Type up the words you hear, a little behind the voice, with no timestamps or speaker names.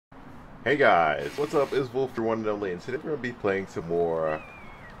Hey guys, what's up? It's Volf, your one and only, and today we're going to be playing some more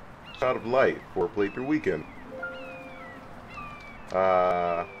Shot of Light for playthrough weekend.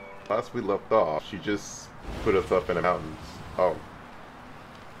 Last we left off, she just put us up in the mountains. Oh.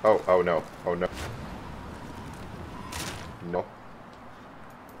 Oh no. Oh no. No.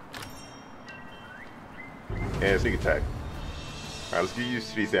 And sneak attack. Alright, let's get used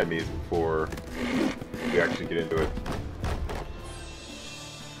to these enemies before we actually get into it.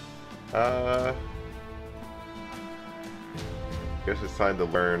 Guess it's time to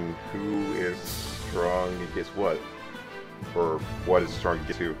learn who is strong against what. Or what is strong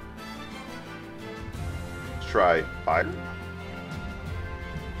against who. Let's try fire.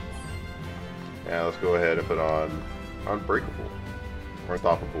 Yeah, let's go ahead and put on unbreakable. Or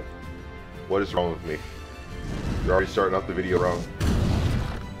unstoppable. What is wrong with me? You're already starting off the video wrong.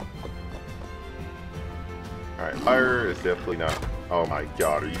 Alright, fire is definitely not... Oh my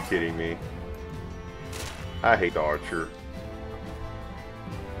god, are you kidding me? I hate the archer.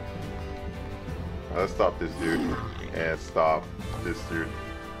 Let's stop this dude. And stop this dude.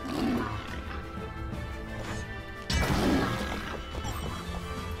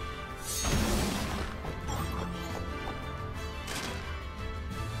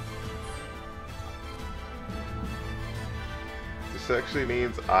 This actually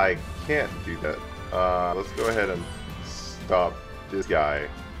means I can't do that. Let's go ahead and stop this guy.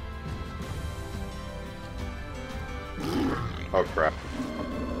 Oh crap.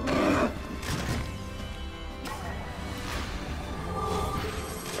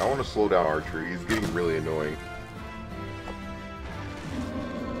 I want to slow down Archer. He's getting really annoying.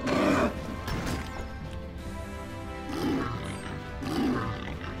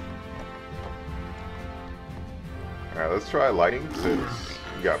 Alright, let's try lightning since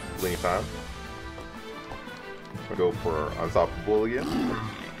we got plenty of time. I'll go for unstoppable again.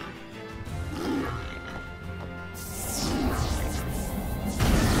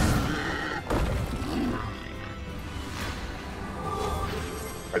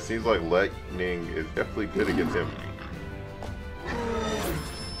 It seems like lightning is definitely good against him.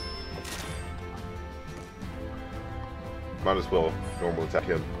 Might as well normal attack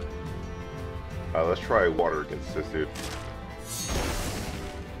him. Let's try water against this dude.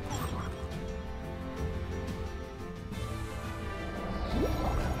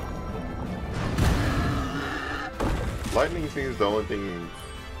 Lightning seems to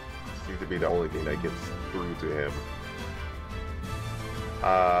be the only thing that gets through to him.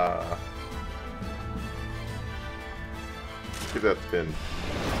 Give that spin.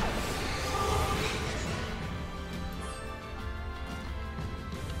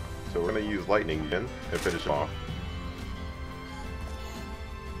 So we're gonna use lightning again and finish him off.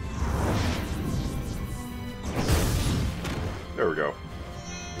 There we go.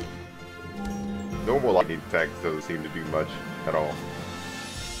 Normal lightning attacks doesn't seem to do much at all.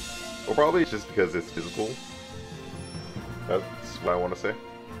 Well, probably it's just because it's physical. That's what I want to say.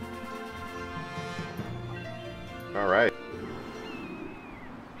 Alright.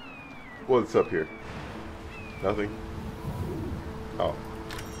 What's up here? Nothing? Oh.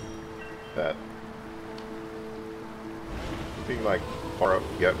 That. Anything like far up?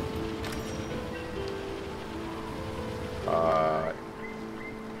 Yep.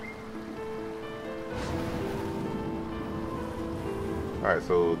 Alright,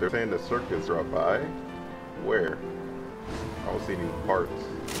 so they're saying the circuits are up by where? I don't see any parts.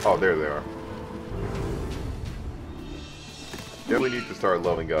 Oh, there they are. Definitely need to start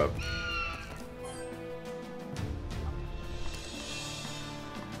leveling up.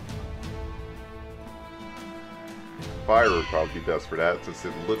 Fire would probably be best for that, since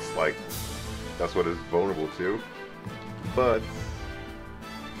it looks like that's what it's vulnerable to. But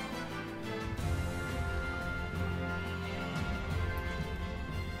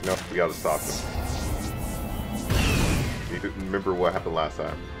no, we gotta stop him. Need to remember what happened last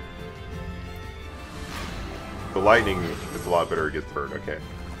time. The lightning is a lot better against the bird. Okay.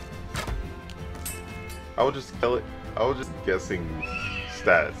 I was just guessing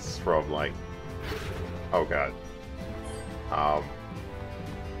stats from like. Oh god. I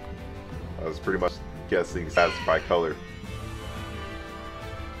was pretty much guessing stats by color.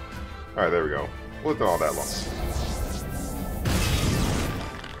 All right, there we go. Wasn't all that long.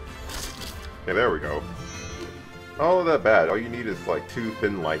 Okay, there we go. Not that bad. All you need is like 2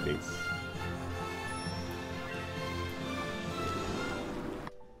 thin lightnings.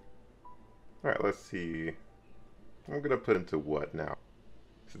 Alright, let's see. I'm gonna put into what now?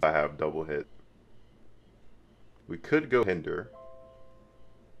 Since I have double hit. We could go hinder.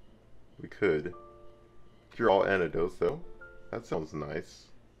 We could. Cure all antidotes though. That sounds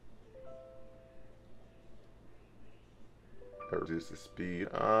nice. That reduces speed.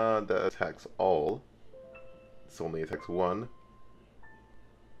 That attacks all. This only attacks one.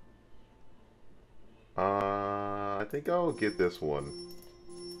 I think I'll get this one.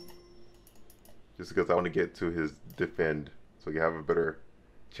 Just because I want to get to his defend, so you have a better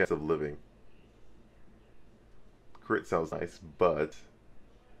chance of living. Crit sounds nice, but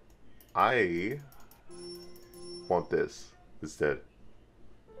I want this instead.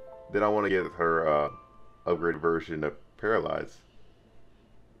 Then I want to get her upgraded version of Paralyze.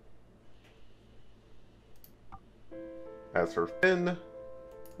 As for Finn,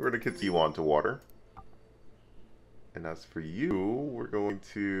 we're going to continue on to water. And as for you, we're going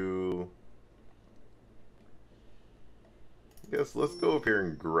to... I guess let's go up here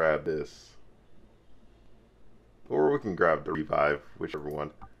and grab this. Or we can grab the revive, whichever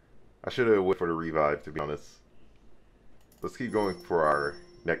one. I should have waited for the revive, to be honest. Let's keep going for our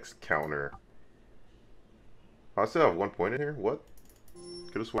next counter. I still have 1 point in here? What?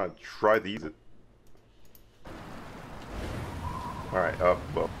 Could just want to try to use it. Alright,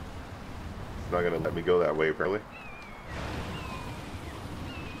 well. It's not gonna let me go that way, apparently.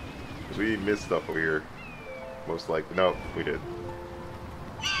 We missed stuff over here. Most likely. No, we did.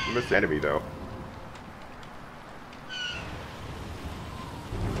 We missed the enemy, though.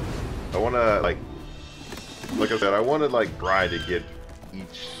 I wanna, like I said, I wanna, like, grind to get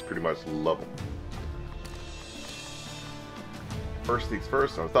each pretty much level. First things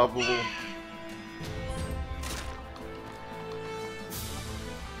first, unstoppable.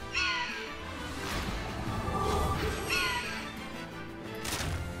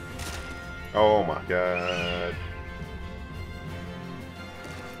 Oh my god.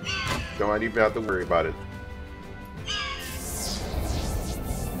 Don't even have to worry about it.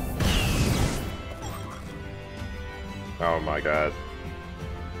 Oh my god.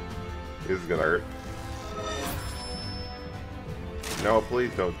 This is gonna hurt. No,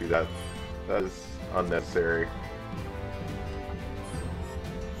 please don't do that. That is unnecessary.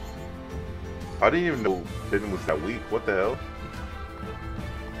 I didn't even know Finn was that weak. What the hell?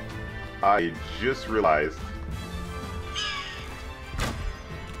 I just realized.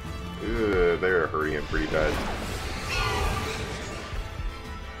 Ugh, they're hurting him pretty bad.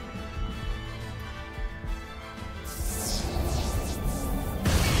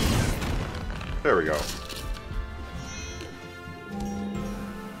 There we go.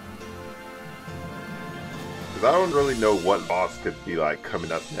 Because I don't really know what boss could be like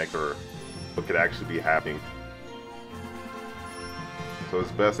coming up next or what could actually be happening. So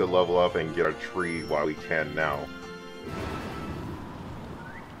it's best to level up and get our tree while we can now.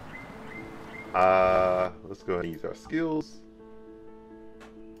 Let's go ahead and use our skills.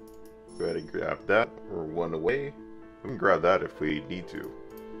 Go ahead and grab that. We're one away. We can grab that if we need to.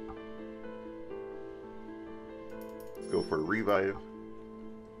 Let's go for a revive.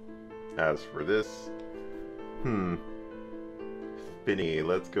 As for this, Finny,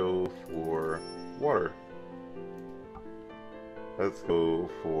 let's go for water. Let's go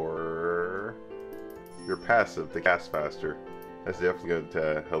for your passive to cast faster. That's definitely going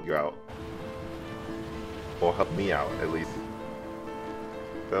to help you out. Or help me out, at least.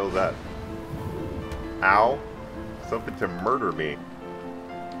 What the hell is that? Ow! Something to murder me.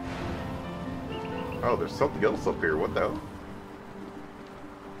 Oh, there's something else up here. What the hell?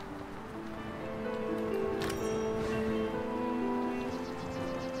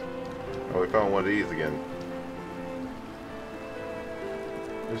 Oh, we found one of these again.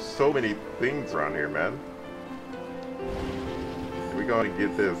 There's so many things around here, man. We're going to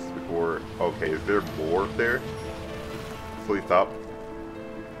get this before... Okay, is there more up there? Please stop.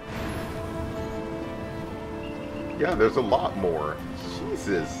 Yeah, there's a lot more.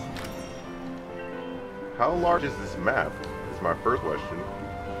 Jesus. How large is this map? Is my first question.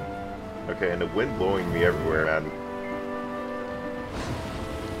 Okay, and the wind blowing me everywhere, man.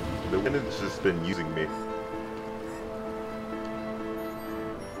 The wind has just been using me.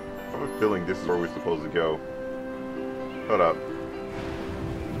 I have a feeling this is where we're supposed to go. Hold up.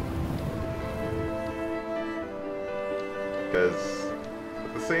 Because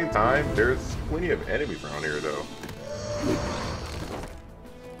at the same time, there's plenty of enemies around here, though.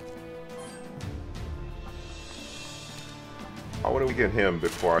 I want to weaken him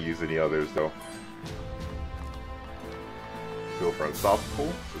before I use any others, though. Go for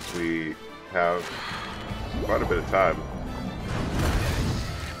unstoppable, since we have quite a bit of time.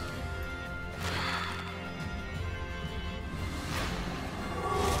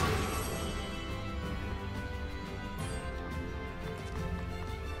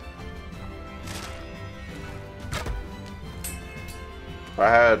 If I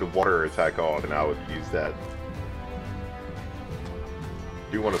had water attack on, then I would use that.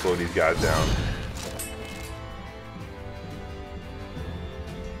 do want to slow these guys down.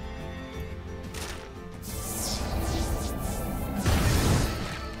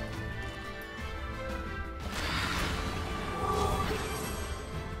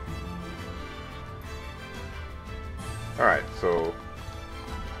 Alright, so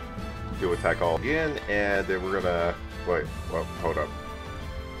do attack all again, and then we're gonna wait, well, hold up.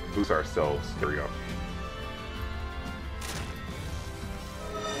 Boost ourselves. There we go.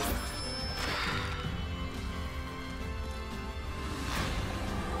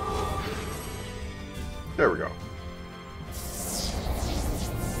 There we go.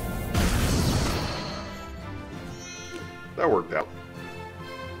 That worked out.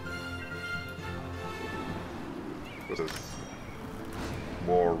 What's this?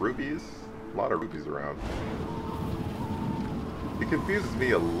 More rubies? A lot of rubies around. It confuses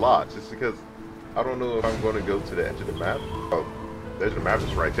me a lot just because I don't know if I'm going to go to the edge of the map. Oh, the edge of the map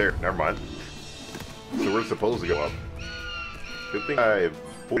is right there. Never mind. So we're supposed to go up. Good thing I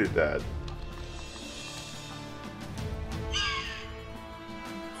avoided that.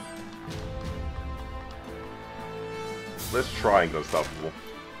 Let's try and go unstoppable.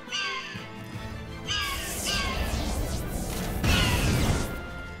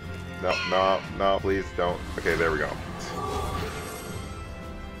 No, no, no, please don't. Okay, there we go.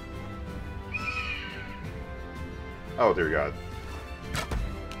 Oh, dear God.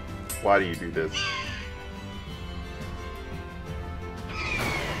 Why do you do this?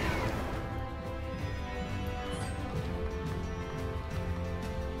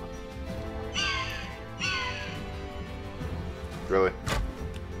 Really?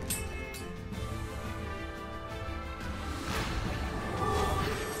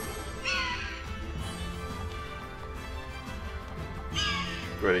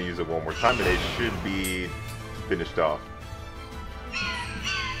 Go ahead and use it one more time and it should be finished off.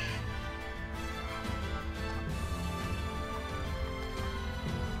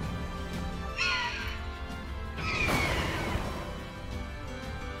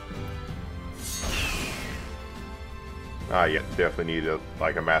 Ah, yeah, definitely need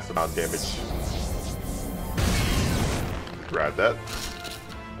like a massive amount of damage. Grab that.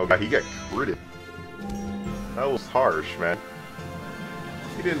 Oh god, he got critted. That was harsh, man.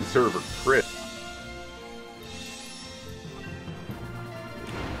 He didn't deserve a crit.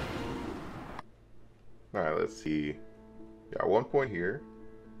 Alright, let's see. Got 1 point here.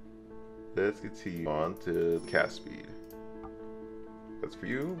 Let's continue on to cast speed. That's for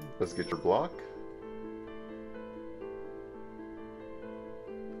you. Let's get your block.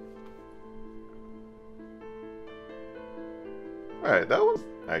 Alright, that one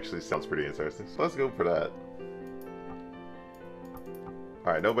actually sounds pretty interesting. So let's go for that.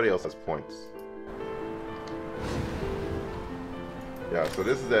 Alright, nobody else has points. Yeah, so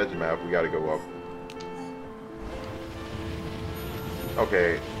this is the edge map. We gotta go up.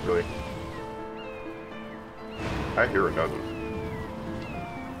 Okay, really? I hear another.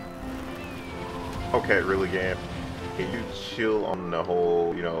 Okay, really, game? Can you chill on the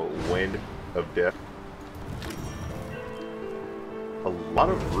whole, you know, wind of death? A lot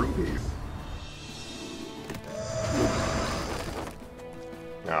of rubies.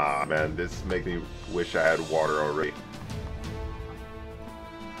 Ah, man, this makes me wish I had water already.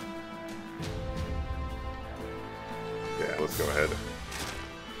 Yeah, let's go ahead.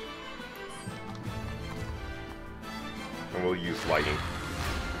 And we'll use lighting.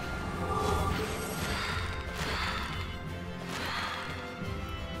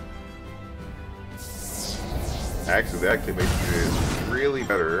 Actually, that actually makes it really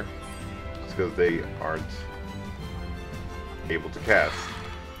better just because they aren't able to cast.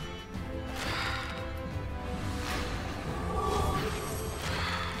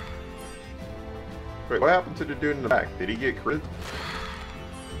 Wait, what happened to the dude in the back? Did he get crit?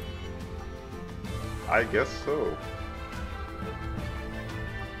 I guess so.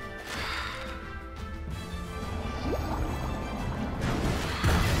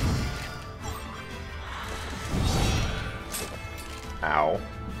 Ow.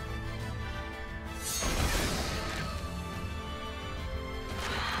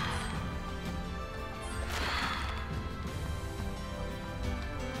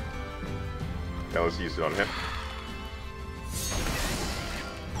 Now let's use it on him.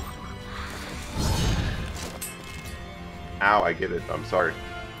 Ow, I get it. I'm sorry.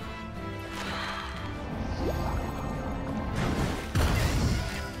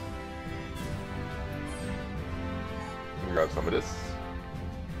 Grab some of this.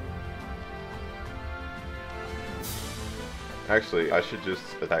 Actually, I should just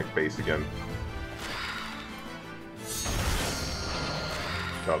attack base again.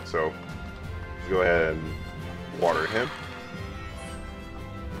 job. So let's go ahead and water him.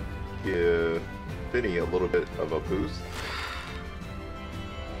 Give Finny a little bit of a boost.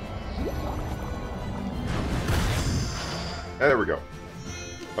 And there we go.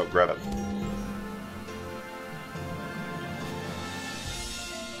 Oh, grab it.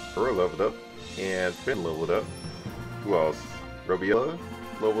 Pearl leveled up, and Finn leveled up. Who else? Robiella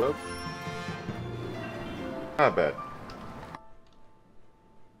leveled up. Not bad.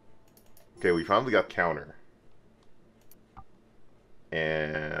 Okay, we finally got counter.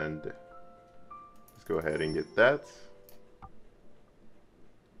 And let's go ahead and get that.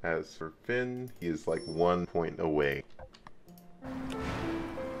 As for Finn, he is like 1 point away.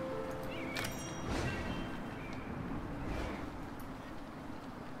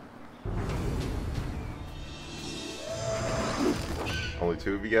 Only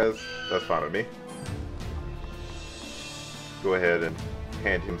 2 of you guys? That's fine with me. Go ahead and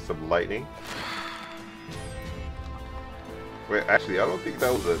hand him some lightning. Wait, actually, I don't think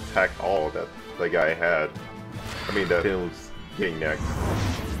that was an attack all that the guy had. I mean, that Finn was getting next.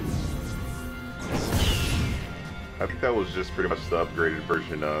 I think that was just pretty much the upgraded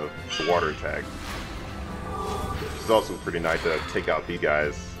version of the water attack. Which is also pretty nice to take out these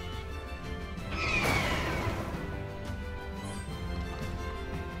guys.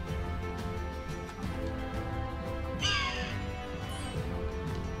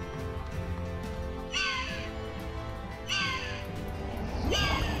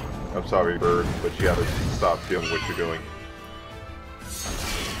 I'm sorry, bird, but you gotta stop doing what you're doing.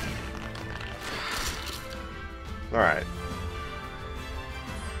 Alright.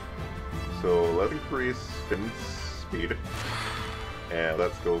 So let's increase Finn's speed. And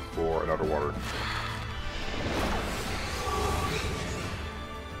let's go for another water.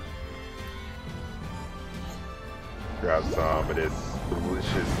 Grab some of this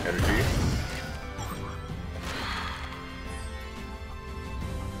delicious energy.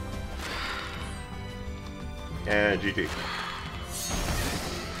 And GG.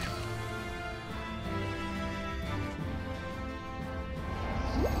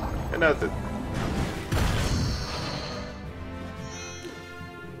 And that's it.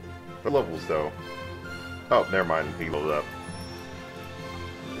 The levels though. Oh, never mind, he leveled up.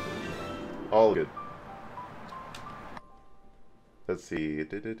 All good. Let's see.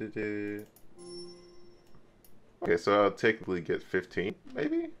 Okay, so I'll technically get 15,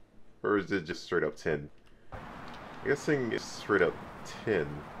 maybe? Or is it just straight up 10? I'm guessing it's straight up 10.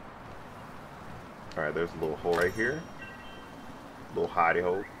 Alright, there's a little hole right here. Little hidey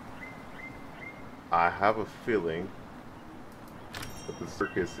hole. I have a feeling that the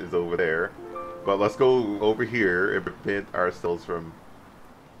circus is over there. But let's go over here and prevent ourselves from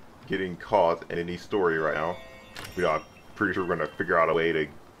getting caught in any story right now. You know, I'm pretty sure we're going to figure out a way to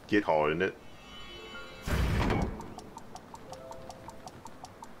get caught in it.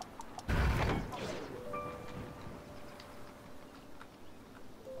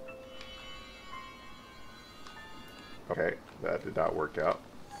 Okay, that did not work out.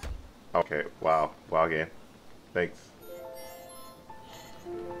 Okay, wow. Wow game. Thanks.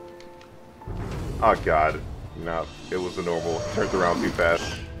 Oh god. No, it was a normal. Turned around too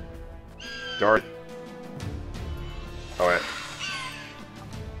fast. Darn it. Alright.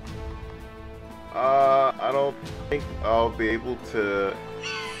 I don't think I'll be able to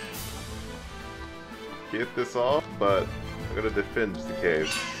get this off, but I'm gonna defend just in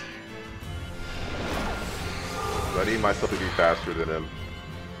case. I need myself to be faster than him.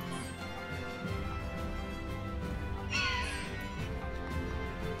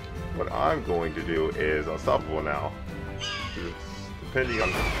 What I'm going to do is unstoppable now. It's depending on...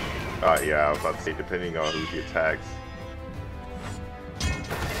 yeah, I was about to say depending on who he attacks.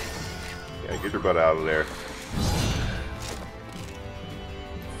 Yeah, get your butt out of there.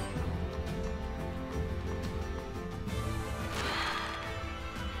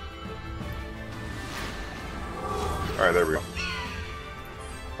 Alright, there we go.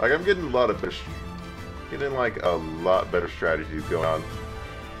 Like, I'm getting a lot of better strategies going on.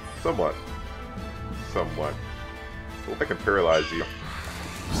 Somewhat. Somewhat. Hope I can paralyze you.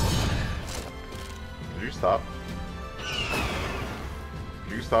 Did you stop?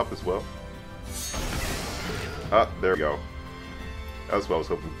 Did you stop as well? Ah, there we go. That's what I was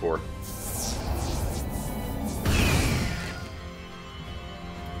hoping for.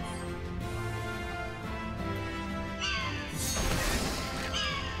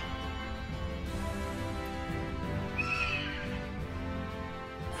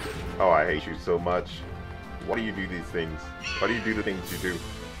 Oh, I hate you so much. Why do you do these things? Why do you do the things you do?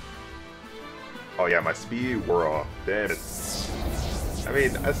 Oh yeah, my speed wore off. Damn it. I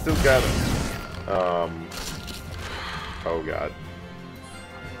mean, I still got, oh god.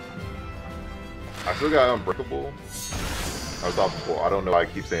 I still got Unbreakable. Unstoppable. I don't know why I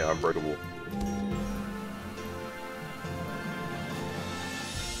keep saying Unbreakable.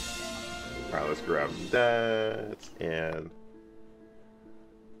 Alright, let's grab that and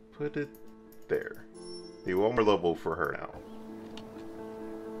put it there. Need one more level for her now.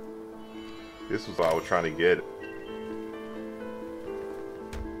 This was what I was trying to get.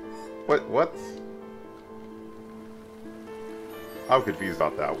 What? I'm confused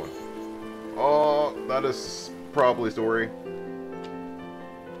about that one. Oh, that is probably story.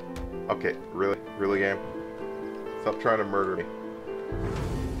 Okay, really? Really, game? Stop trying to murder me.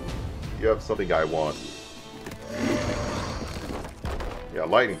 You have something I want. Yeah,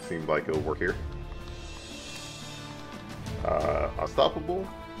 lightning seems like it'll work here. Unstoppable?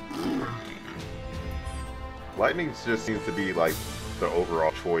 Lightning just seems to be like the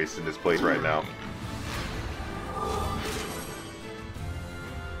overall choice in this place right now.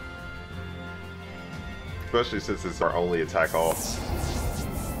 Especially since it's our only attack all.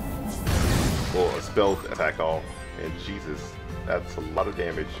 Well, a spell attack all. And Jesus, that's a lot of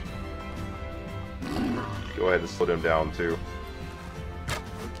damage. Go ahead and slow them down too.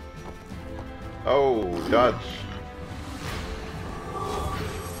 Oh, dodge.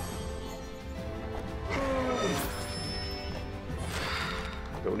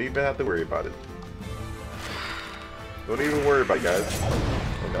 Don't even have to worry about it. Don't even worry about it, guys.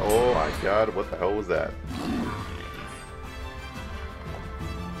 And oh my god, what the hell was that?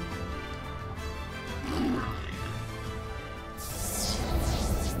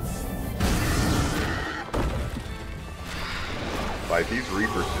 Like, these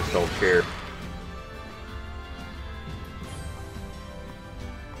Reapers just don't care.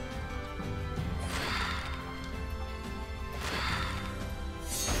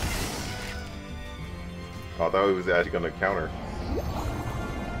 I thought he was actually going to counter.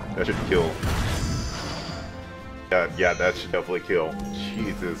 That should kill. Yeah, that should definitely kill.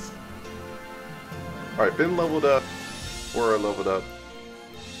 Jesus. Alright, Finn leveled up. Aura leveled up.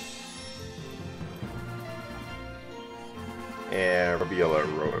 And Rabiella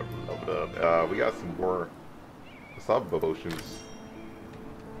leveled up. We got some more Asaba potions.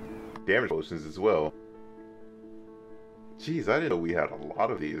 Damage potions as well. Jeez, I didn't know we had a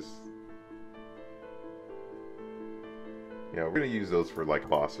lot of these. Yeah, we're gonna use those for like a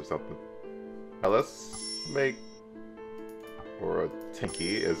boss or something. Now let's make or a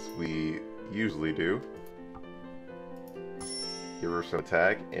tanky as we usually do. Give her some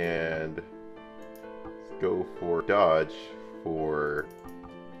attack and let's go for dodge for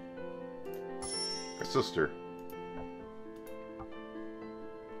her sister.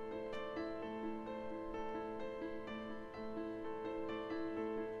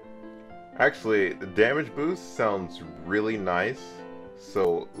 Actually, the damage boost sounds really nice,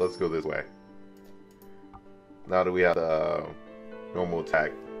 so let's go this way. Now that we have the normal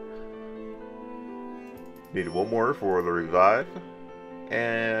attack. Need one more for the revive,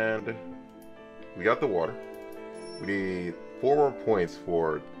 and we got the water. We need 4 more points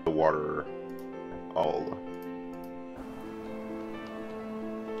for the water all.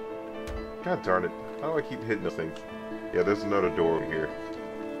 God darn it, how do I keep hitting those things? Yeah, there's another door over here.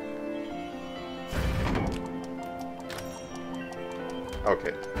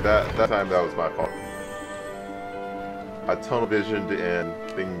 Okay, that time that was my fault. I tunnel visioned and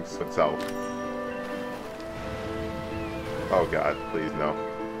things went south. Oh god, please no.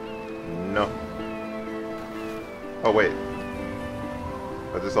 No. Oh wait.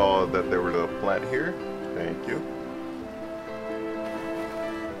 I just saw that there was a plant here. Thank you.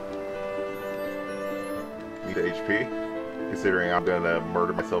 Need HP, considering I'm gonna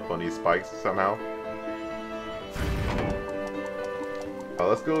murder myself on these spikes somehow.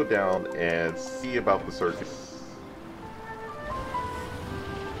 Let's go down and see about the circus.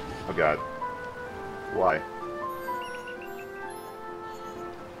 Oh god. Why?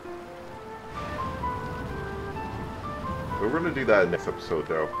 We're going to do that next episode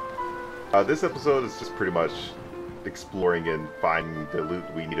though. This episode is just pretty much exploring and finding the loot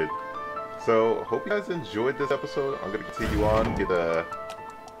we needed. So, hope you guys enjoyed this episode. I'm going to continue on, get the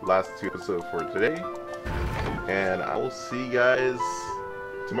last 2 episodes for today. And I will see you guys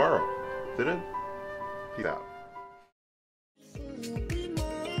tomorrow. Peace out.